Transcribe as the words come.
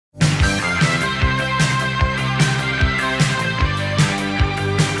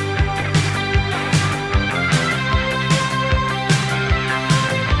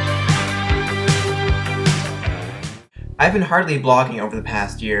I've been hardly blogging over the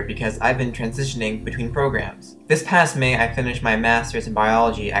past year because I've been transitioning between programs. This past May, I finished my master's in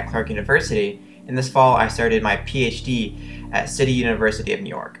biology at Clark University, and this fall I started my PhD at City University of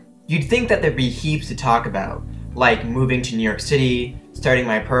New York. You'd think that there'd be heaps to talk about, like moving to New York City, starting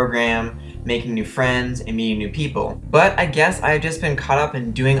my program, making new friends, and meeting new people. But I guess I've just been caught up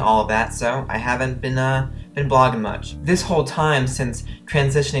in doing all of that, so I haven't been blogging much. This whole time since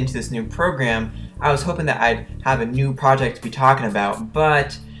transitioning to this new program, I was hoping that I'd have a new project to be talking about,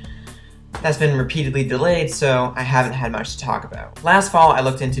 but that's been repeatedly delayed, so I haven't had much to talk about. Last fall, I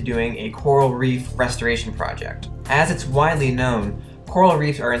looked into doing a coral reef restoration project. As it's widely known, coral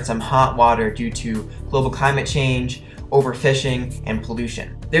reefs are in some hot water due to global climate change, overfishing, and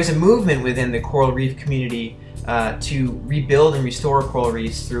pollution. There's a movement within the coral reef community to rebuild and restore coral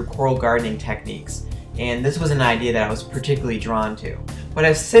reefs through coral gardening techniques, and this was an idea that I was particularly drawn to. But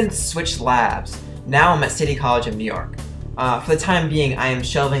I've since switched labs. Now I'm at City College of New York. For the time being, I am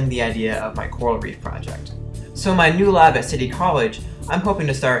shelving the idea of my coral reef project. So in my new lab at City College, I'm hoping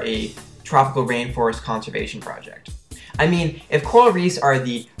to start a tropical rainforest conservation project. I mean, if coral reefs are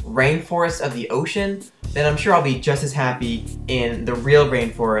the rainforests of the ocean, then I'm sure I'll be just as happy in the real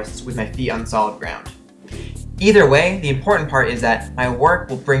rainforests with my feet on solid ground. Either way, the important part is that my work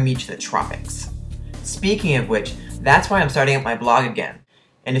will bring me to the tropics. Speaking of which, that's why I'm starting up my blog again.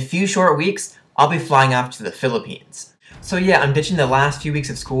 In a few short weeks, I'll be flying off to the Philippines. So yeah, I'm ditching the last few weeks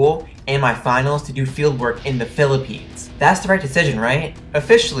of school and my finals to do fieldwork in the Philippines. That's the right decision, right?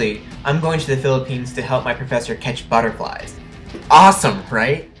 Officially, I'm going to the Philippines to help my professor catch butterflies. Awesome,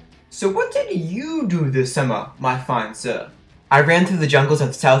 right? So what did you do this summer, my fine sir? I ran through the jungles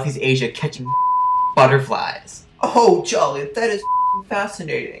of Southeast Asia catching butterflies. Oh, jolly, that is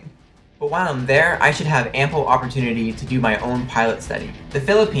fascinating. But while I'm there, I should have ample opportunity to do my own pilot study. The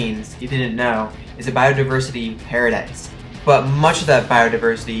Philippines, you didn't know, is a biodiversity paradise, but much of that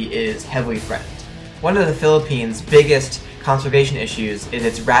biodiversity is heavily threatened. One of the Philippines' biggest conservation issues is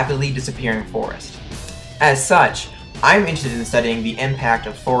its rapidly disappearing forest. As such, I'm interested in studying the impact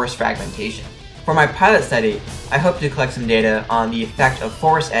of forest fragmentation. For my pilot study, I hope to collect some data on the effect of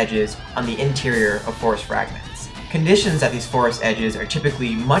forest edges on the interior of forest fragments. Conditions at these forest edges are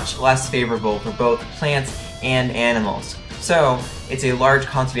typically much less favorable for both plants and animals, so it's a large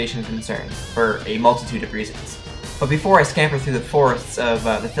conservation concern for a multitude of reasons. But before I scamper through the forests of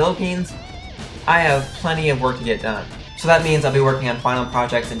the Philippines, I have plenty of work to get done. So that means I'll be working on final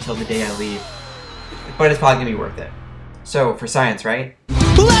projects until the day I leave. But it's probably gonna be worth it. So, for science, right?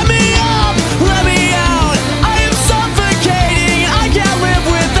 Let me up! Let me